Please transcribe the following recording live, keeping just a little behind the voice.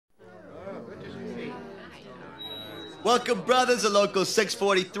Welcome, brothers, of Local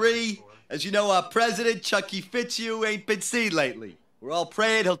 643. As you know, our president, Chucky Fitzhugh, ain't been seen lately. We're all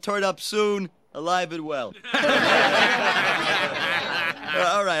praying he'll turn up soon, alive and well.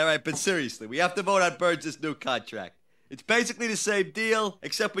 All right, but seriously, we have to vote on Burns' new contract. It's basically the same deal,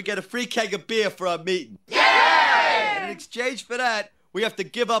 except we get a free keg of beer for our meeting. Yay! And in exchange for that, we have to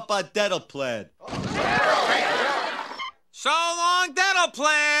give up our dental plan. So long, dental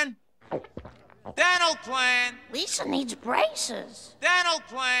plan! Dental plan! Lisa needs braces. Dental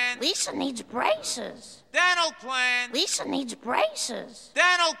plan! Lisa needs braces. Dental plan! Lisa needs braces.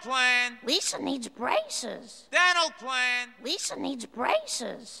 Dental plan! Lisa needs braces. Dental plan! Lisa needs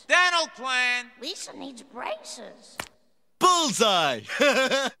braces. Dental plan! Lisa needs braces. Bullseye!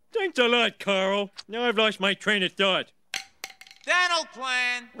 Thanks a lot, Carl. Now I've lost my train of thought. Dental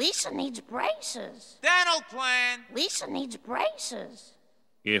plan! Lisa needs braces. Dental plan! Lisa needs braces.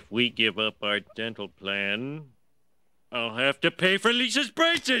 If we give up our dental plan, I'll have to pay for Lisa's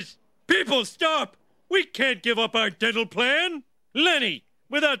braces. People, stop! We can't give up our dental plan. Lenny,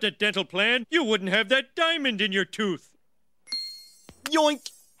 without the dental plan, you wouldn't have that diamond in your tooth. Yoink!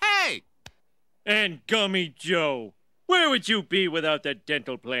 Hey! And Gummy Joe, where would you be without that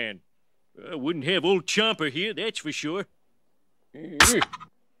dental plan? I wouldn't have old Chomper here, that's for sure. You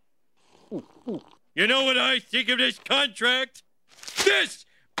know what I think of this contract? This!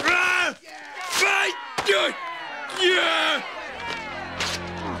 Yeah!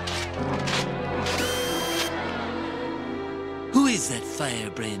 Who is that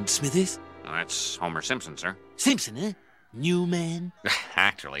firebrand, Smithers? Oh, that's Homer Simpson, sir. Simpson, eh? New man?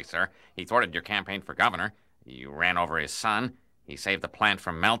 Actually, sir, he thwarted your campaign for governor. You ran over his son. He saved the plant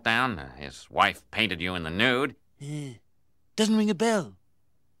from meltdown. His wife painted you in the nude. Doesn't ring a bell.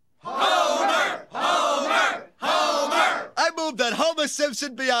 Homer! Homer! Homer! I move that Homer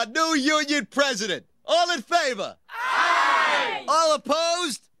Simpson be our new union president. All in favor? Aye! All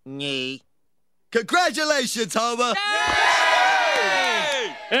opposed? Nay. Congratulations, Homer!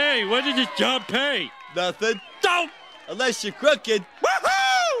 Hey, what did this job pay? Nothing. Don't! Unless you're crooked. Woohoo!